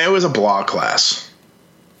 It was a blog class,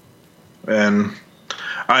 and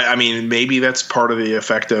I mean maybe that's part of the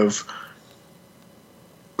effect of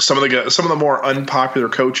some of the more unpopular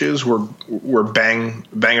coaches were bang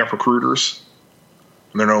up recruiters,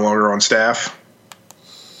 and they're no longer on staff.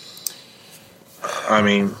 I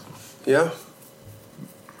mean, yeah.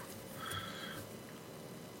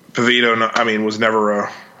 Pavito, was never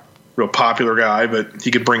a real popular guy, but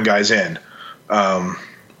he could bring guys in.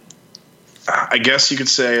 I guess you could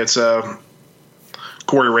say it's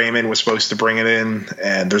Corey Raymond was supposed to bring it in,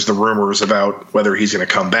 and there's the rumors about whether he's going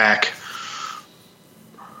to come back.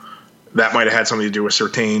 That might have had something to do with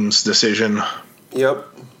Surtain's decision. Yep.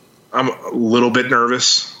 I'm a little bit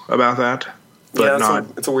nervous about that, but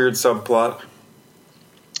it's a weird subplot.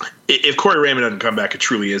 If Corey Raymond doesn't come back, it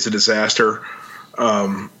truly is a disaster.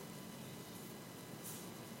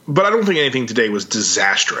 But I don't think anything today was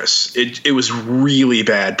disastrous. It was really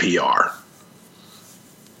bad PR.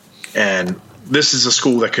 And this is a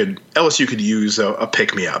school that LSU could use a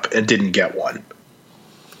pick-me-up and didn't get one.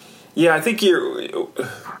 Yeah, I think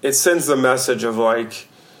it sends the message of like,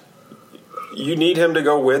 you need him to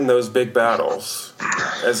go win those big battles.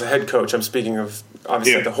 As a head coach, I'm speaking of,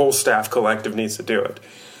 obviously the whole staff collective needs to do it.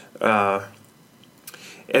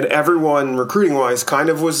 And everyone, recruiting-wise, kind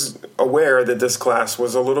of was aware that this class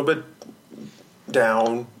was a little bit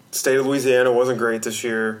down. State of Louisiana wasn't great this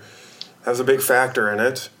year. That was a big factor in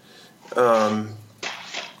it. But,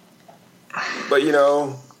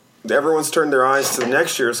 everyone's turned their eyes to the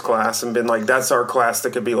next year's class and been like, that's our class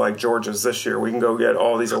that could be like Georgia's this year. We can go get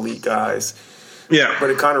all these elite guys. Yeah. But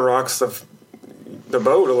it kind of rocks the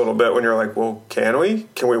boat a little bit when you're like, well, can we?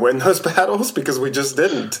 Can we win those battles? Because we just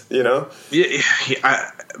didn't, Yeah,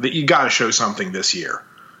 you got to show something this year.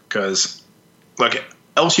 Because,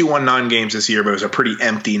 LSU won 9 games this year, but it was a pretty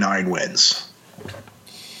empty 9 wins.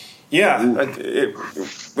 Yeah,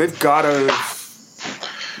 they've got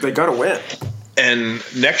to win. And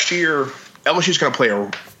next year, LSU's going to play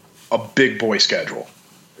a big boy schedule.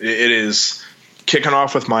 It is kicking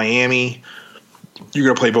off with Miami. You're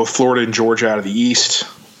going to play both Florida and Georgia out of the East.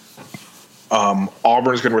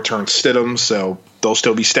 Auburn's going to return Stidham, so they'll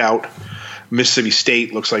still be stout. Mississippi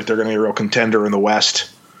State looks like they're going to be a real contender in the West.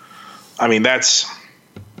 I mean, that's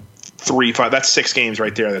 6 games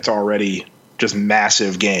right there. That's already just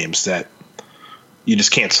massive games that you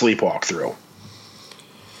just can't sleepwalk through.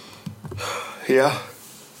 Yeah,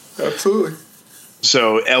 absolutely.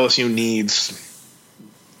 So LSU needs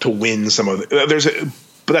to win some of the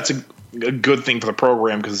 – but that's a good thing for the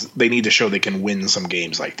program because they need to show they can win some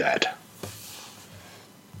games like that.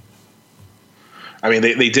 I mean,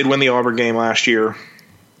 they did win the Auburn game last year,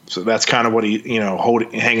 so that's kind of what he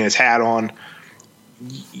hanging his hat on.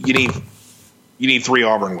 You need 3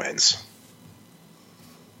 Auburn wins.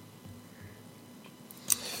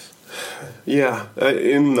 Yeah,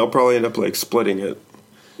 and they'll probably end up splitting it.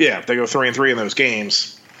 Yeah, if they go 3-3 in those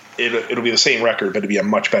games, it'll be the same record, but it'll be a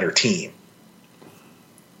much better team.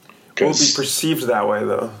 Will it be perceived that way,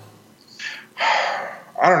 though?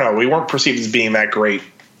 I don't know. We weren't perceived as being that great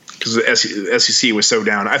because the SEC was so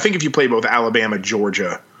down. I think if you play both Alabama and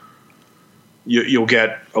Georgia, you'll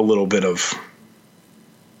get a little bit of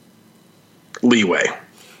leeway.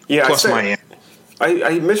 Yeah, plus Miami.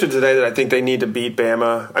 I mentioned today that I think they need to beat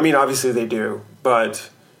Bama. I mean, obviously they do,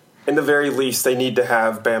 but in the very least, they need to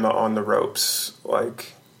have Bama on the ropes.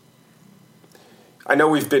 I know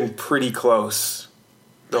we've been pretty close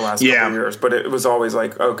the last couple of years, but it was always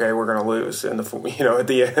okay, we're going to lose at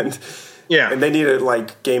the end. Yeah, and they need it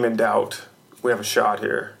game in doubt. We have a shot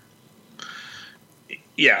here.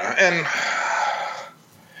 Yeah, and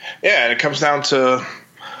it comes down to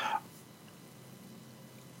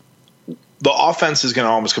the offense is going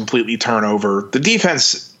to almost completely turn over. The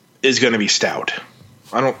defense is going to be stout.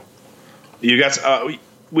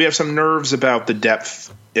 We have some nerves about the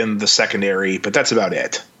depth in the secondary, but that's about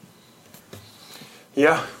it.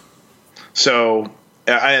 Yeah. So,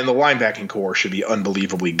 and the linebacking core should be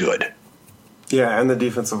unbelievably good. Yeah, and the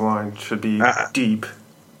defensive line should be deep.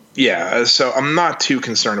 Yeah, so I'm not too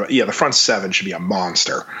concerned about. Yeah, the front seven should be a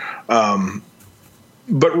monster. But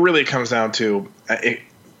really, it comes down to, it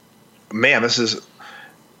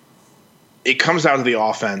comes down to the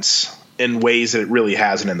offense in ways that it really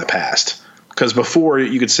hasn't in the past. Because before,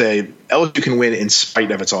 you could say LSU can win in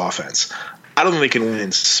spite of its offense. I don't think they can win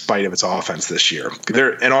in spite of its offense this year.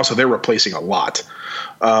 They're replacing a lot.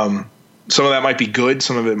 Some of that might be good.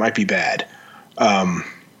 Some of it might be bad.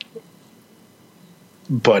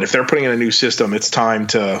 But if they're putting in a new system, it's time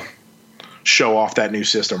to show off that new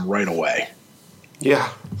system right away.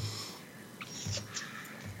 Yeah.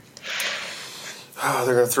 Oh,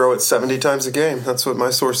 they're going to throw it 70 times a game. That's what my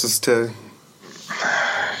sources tell.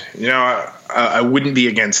 I wouldn't be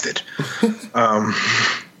against it.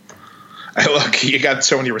 Look, you got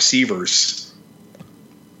so many receivers.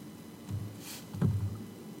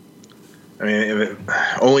 I mean,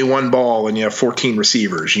 only one ball and you have 14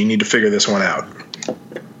 receivers. You need to figure this one out.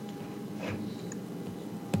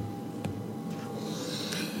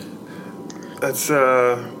 That's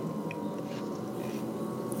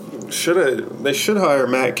they should hire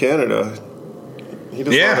Matt Canada. He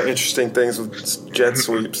does a lot of interesting things with jet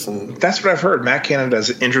sweeps, and that's what I've heard. Matt Canada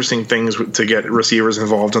does interesting things to get receivers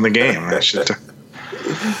involved in the game. And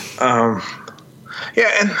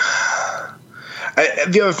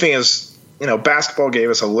the other thing is, basketball gave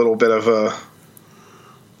us a little bit of a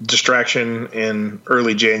distraction in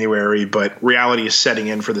early January, but reality is setting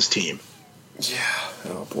in for this team. Yeah.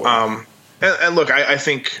 Oh boy. And look, I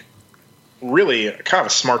think really kind of a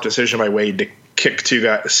smart decision by Wade to kick two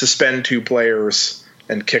guys, suspend two players,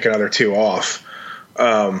 and kick another two off,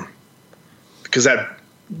 because that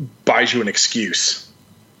buys you an excuse.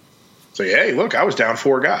 So, hey, look, I was down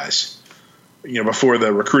 4 guys, before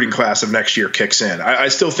the recruiting class of next year kicks in. I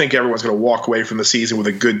still think everyone's going to walk away from the season with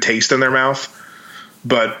a good taste in their mouth,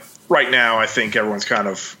 but right now I think everyone's kind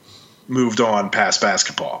of moved on past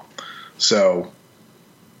basketball. So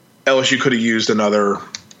LSU could have used another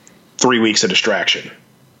 3 weeks of distraction.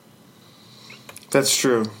 That's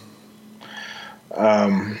true.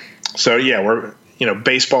 So we're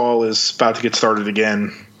baseball is about to get started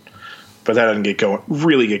again, but that doesn't get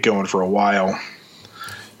going for a while.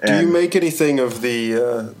 Do you make anything of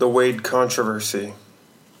the Wade controversy?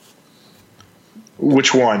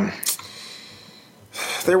 Which one?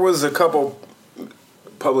 There was a couple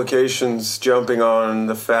publications jumping on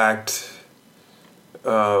the fact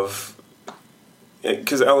of,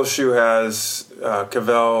 because LSU has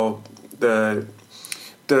Cavell, the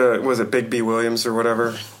was it Big B Williams or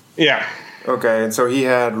whatever? Yeah. Okay, and so he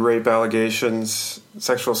had rape allegations,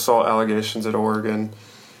 sexual assault allegations at Oregon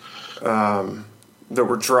that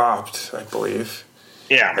were dropped, I believe.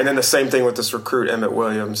 Yeah. And then the same thing with this recruit, Emmett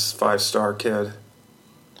Williams, 5-star kid.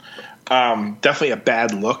 Definitely a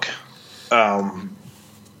bad look.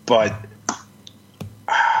 But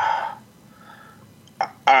I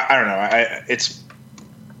don't know.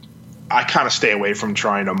 I kind of stay away from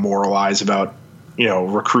trying to moralize about,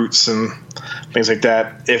 recruits and things like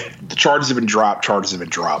that. If the charges have been dropped, charges have been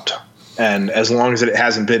dropped. And as long as it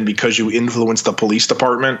hasn't been because you influenced the police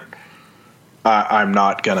department, I'm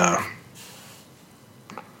not gonna.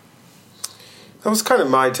 That was kind of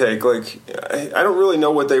my take. Like, I don't really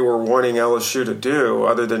know what they were wanting LSU to do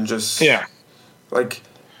other than just the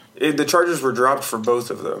charges were dropped for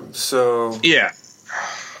both of them. So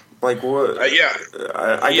like what?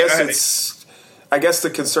 I guess the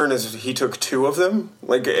concern is he took 2 of them.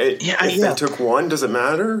 Like, if they took 1, does it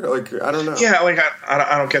matter? Like, I don't know. Yeah, like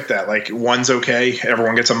I don't get that. Like, 1's okay.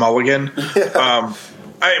 Everyone gets a mulligan. Yeah.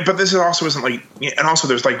 But this also isn't like, and also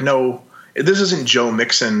there's like no. This isn't Joe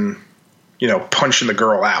Mixon, punching the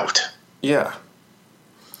girl out. Yeah.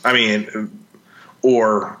 I mean,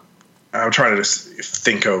 or I'm trying to just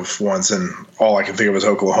think of ones, and all I can think of is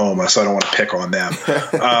Oklahoma, so I don't want to pick on them.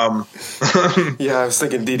 Yeah, I was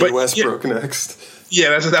thinking D.D. Westbrook next.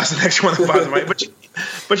 Yeah, that's the next one that bothers me.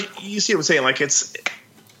 But you see what I'm saying? Like,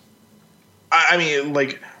 I mean,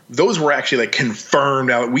 like, those were actually like confirmed.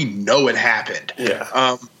 Now we know it happened.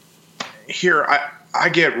 Yeah. Here, I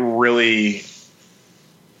get really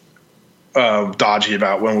dodgy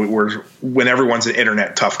about when everyone's an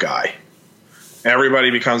internet tough guy. Everybody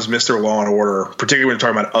becomes Mr. Law and Order, particularly when you're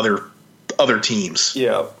talking about other teams.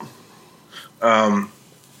 Yeah. And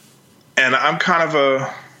I'm kind of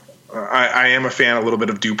I am a fan of a little bit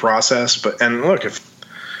of due process, and look, if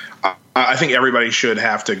I think everybody should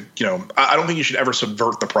have to, I don't think you should ever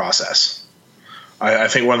subvert the process. I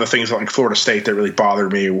think one of the things like Florida State that really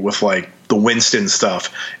bothered me with like the Winston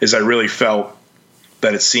stuff is I really felt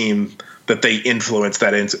that it seemed that they influenced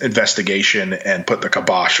that investigation and put the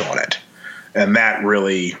kibosh on it. And that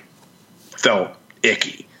really felt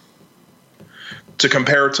icky. To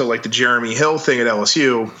compare it to like the Jeremy Hill thing at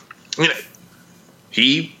LSU,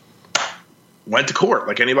 he went to court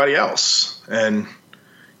like anybody else and,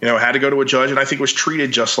 had to go to a judge, and I think was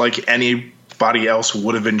treated just like anybody else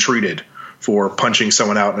would have been treated for punching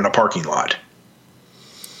someone out in a parking lot.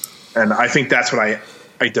 And I think that's what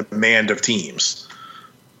I demand of teams.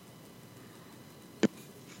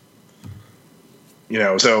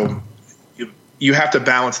 So you have to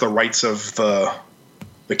balance the rights of the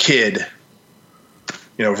kid,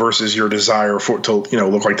 versus your desire to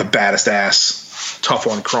look like the baddest ass, tough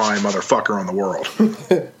on crime motherfucker in the world.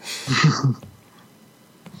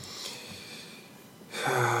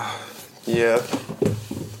 Yeah.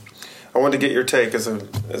 I wanted to get your take as an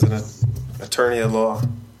attorney at law.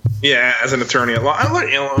 Yeah, as an attorney at law.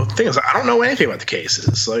 The thing is, I don't know anything about the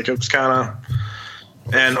cases. Like, it was kind of...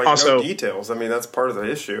 And like also... no details. I mean, that's part of the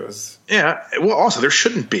issue. Yeah. Well, also, there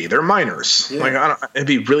shouldn't be. They're minors. Yeah. It'd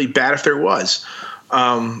be really bad if there was. But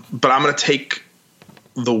I'm going to take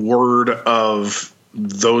the word of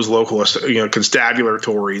those local,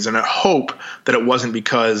 constabulatories, and I hope that it wasn't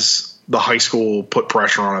because the high school put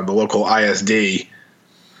pressure on the local ISD,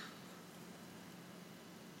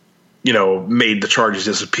 made the charges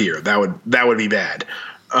disappear. That would be bad.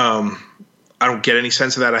 I don't get any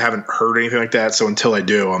sense of that. I haven't heard anything like that. So until I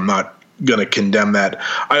do, I'm not going to condemn that.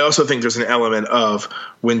 I also think there's an element of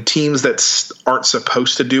when teams that aren't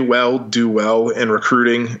supposed to do well in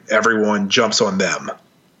recruiting, everyone jumps on them.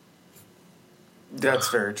 That's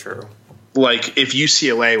very true. Like, if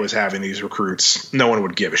UCLA was having these recruits, no one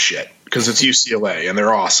would give a shit because it's UCLA and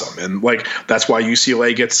they're awesome. And, like, that's why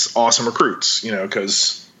UCLA gets awesome recruits,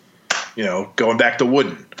 because, going back to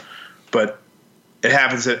Wooden. But it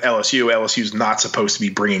happens at LSU. LSU's not supposed to be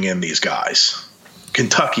bringing in these guys.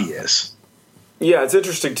 Kentucky is. Yeah, it's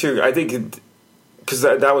interesting, too. I think because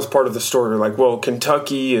that was part of the story. Like, well,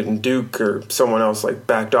 Kentucky and Duke or someone else, like,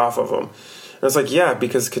 backed off of them. And it's like, yeah,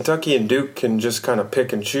 because Kentucky and Duke can just kind of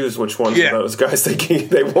pick and choose which ones of those guys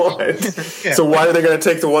they want. Yeah. So why are they going to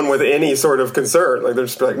take the one with any sort of concern? Like, they're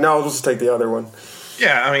just like, no, we'll just take the other one.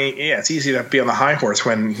 Yeah, I mean, it's easy to be on the high horse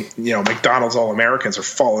when, McDonald's All-Americans are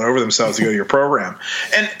falling over themselves to go to your program.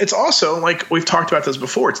 And it's also, like, we've talked about this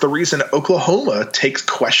before, it's the reason Oklahoma takes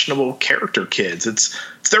questionable character kids. It's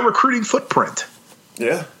their recruiting footprint.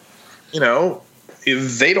 Yeah. They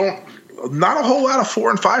don't – not a whole lot of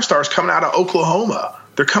 4 and 5 stars coming out of Oklahoma.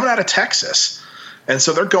 They're coming out of Texas. And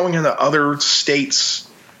so they're going into other states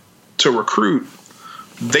to recruit.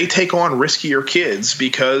 They take on riskier kids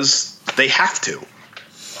because they have to.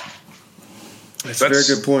 That's a very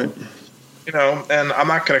good point. And I'm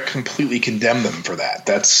not going to completely condemn them for that.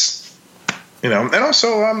 That's, and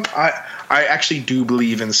also I actually do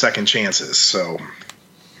believe in second chances. So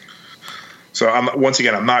I'm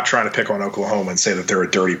not trying to pick on Oklahoma and say that they're a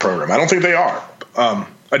dirty program. I don't think they are.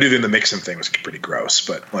 I do think the Mixon thing was pretty gross,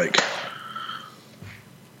 but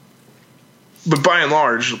by and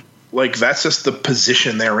large, like, that's just the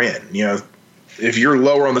position they're in. If you're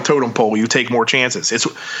lower on the totem pole, you take more chances.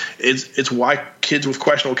 It's why kids with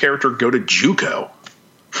questionable character go to JUCO.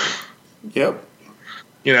 Yep.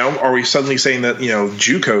 Are we suddenly saying that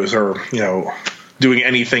JUCOs are doing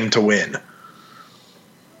anything to win?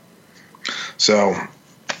 So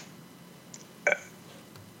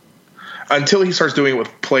until he starts doing it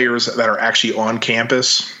with players that are actually on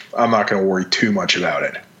campus, I'm not going to worry too much about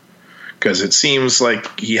it because it seems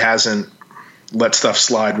like he hasn't let stuff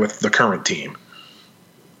slide with the current team.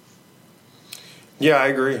 Yeah, I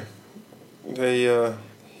agree.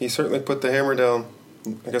 He certainly put the hammer down.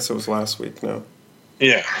 I guess it was last week now.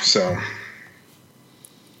 Yeah, so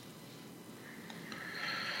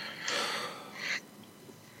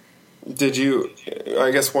did you,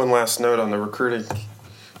 I guess one last note on the recruiting,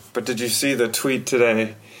 but did you see the tweet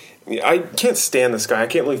today? I can't stand this guy. I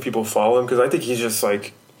can't believe people follow him because I think he's just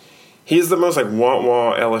like, he's the most like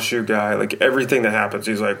wah-wah LSU guy. Like everything that happens,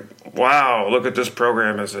 he's like, wow, look at this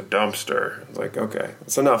program as a dumpster. It's like, okay,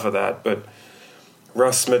 it's enough of that. But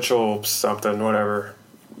Russ Mitchell something, whatever,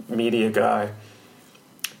 media guy.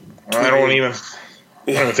 I don't even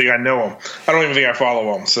think I know him. I don't even think I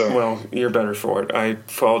follow him. So well, you're better for it. I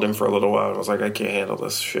followed him for a little while and I was like, I can't handle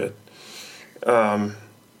this shit.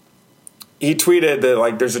 he tweeted that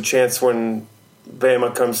like there's a chance when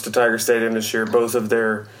Bama comes to Tiger Stadium this year, both of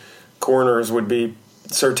their corners would be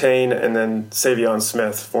Surtain and then Savion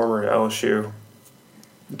Smith, former LSU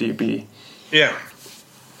DB. Yeah.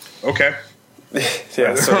 Okay.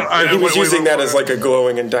 Yeah, so he was using that as like a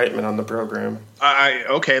glowing indictment on the program.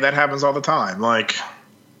 Okay, that happens all the time. Like,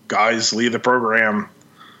 guys leave the program,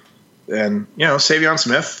 and Savion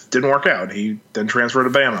Smith didn't work out. He then transferred to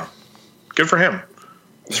Bama. Good for him.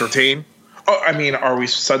 Surtain. Oh, I mean, are we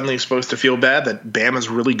suddenly supposed to feel bad that Bama's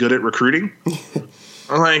really good at recruiting?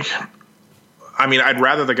 I'd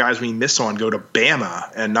rather the guys we miss on go to Bama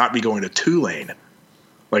and not be going to Tulane.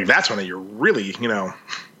 Like, that's when you're really,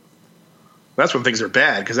 that's when things are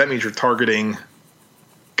bad, because that means you're targeting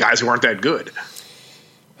guys who aren't that good.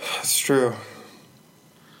 That's true.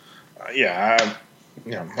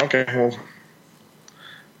 Okay, well,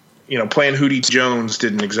 playing Hootie Jones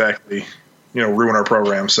didn't exactly, ruin our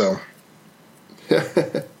program, so.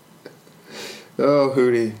 Oh,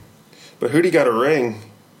 Hootie. But Hootie got a ring.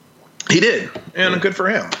 He did, and good for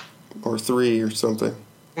him. Or 3 or something.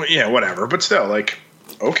 Well, yeah, whatever, but still,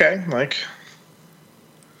 okay,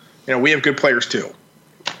 we have good players too.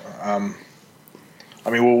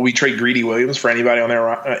 Will we trade Greedy Williams for anybody on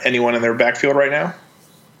anyone in their backfield right now?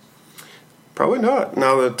 Probably not.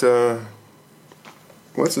 Now that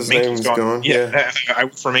what's his name's gone. Yeah,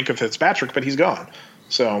 for Minkah Fitzpatrick, but he's gone.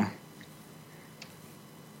 So,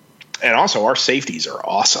 and also our safeties are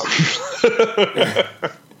awesome.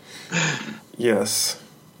 Yes.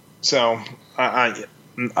 So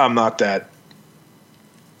I'm not that.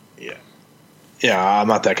 Yeah, I'm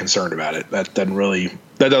not that concerned about it. That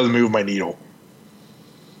doesn't move my needle.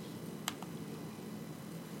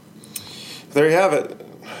 There you have it.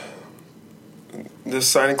 This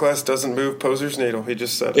signing class doesn't move Poser's needle. He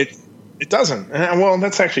just said it. It doesn't. Well,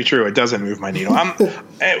 that's actually true. It doesn't move my needle.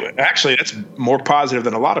 Actually, that's more positive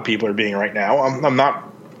than a lot of people are being right now. I'm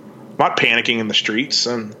not panicking in the streets,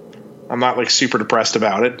 and I'm not super dupressed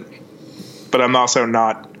about it. But I'm also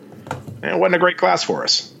not. It wasn't a great class for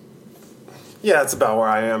us. Yeah, that's about where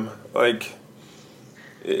I am.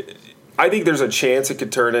 I think there's a chance it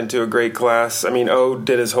could turn into a great class. I mean, O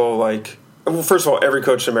did his whole well, first of all, every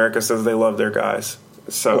coach in America says they love their guys,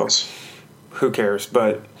 so who cares?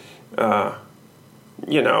 But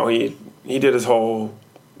he did his whole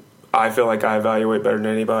I feel like I evaluate better than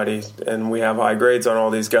anybody, and we have high grades on all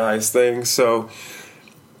these guys thing. So,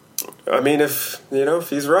 I mean, if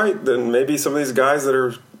he's right, then maybe some of these guys that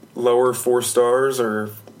are lower 4 stars are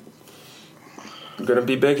going to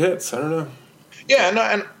be big hits. I don't know. Yeah, no,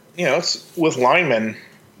 and it's with linemen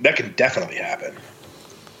that can definitely happen.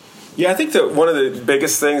 Yeah, I think that one of the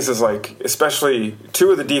biggest things is especially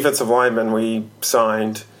 2 of the defensive linemen we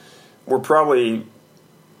signed were probably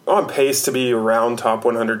on pace to be around top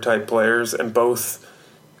 100 type players, and both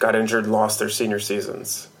got injured and lost their senior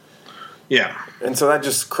seasons. Yeah, and so that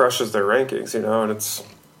just crushes their rankings, and it's.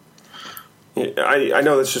 I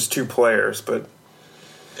know that's just 2 players, but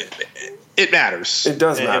it matters. It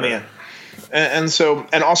does matter.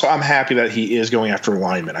 And also I'm happy that he is going after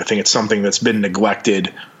linemen. I think it's something that's been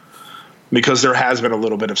neglected because there has been a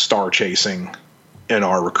little bit of star chasing in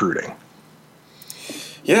our recruiting.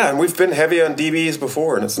 Yeah, and we've been heavy on DBs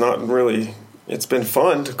before, and it's been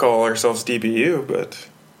fun to call ourselves DBU, but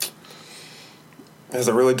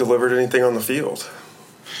hasn't really delivered anything on the field.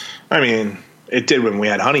 I mean, it did when we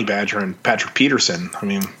had Honey Badger and Patrick Peterson. I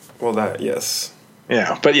mean, well, that, yes.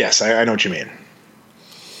 Yeah, but yes, I know what you mean.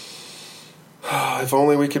 If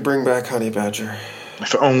only we could bring back Honey Badger.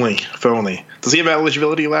 If only. Does he have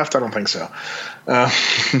eligibility left? I don't think so.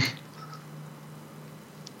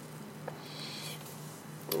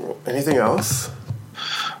 Anything else?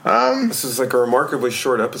 This is a remarkably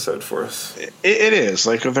short episode for us. It is.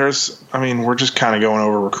 We're just kind of going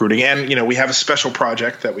over recruiting. And, we have a special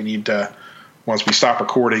project that we need to, once we stop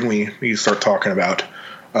recording, we need to start talking about,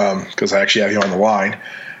 because I actually have you on the line.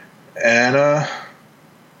 And,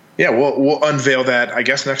 we'll unveil that, I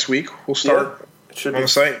guess, next week. We'll start it should on the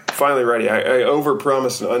site. Finally ready. I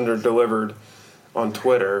overpromised and under-delivered on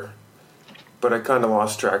Twitter, but I kind of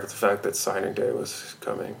lost track of the fact that signing day was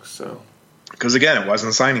coming, so... Because, again, it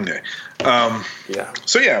wasn't signing day. Yeah.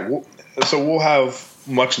 So, we'll have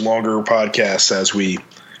much longer podcasts as we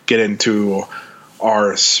get into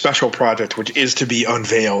our special project, which is to be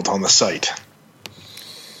unveiled on the site.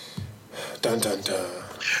 Dun, dun, dun.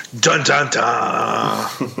 Dun, dun,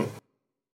 dun.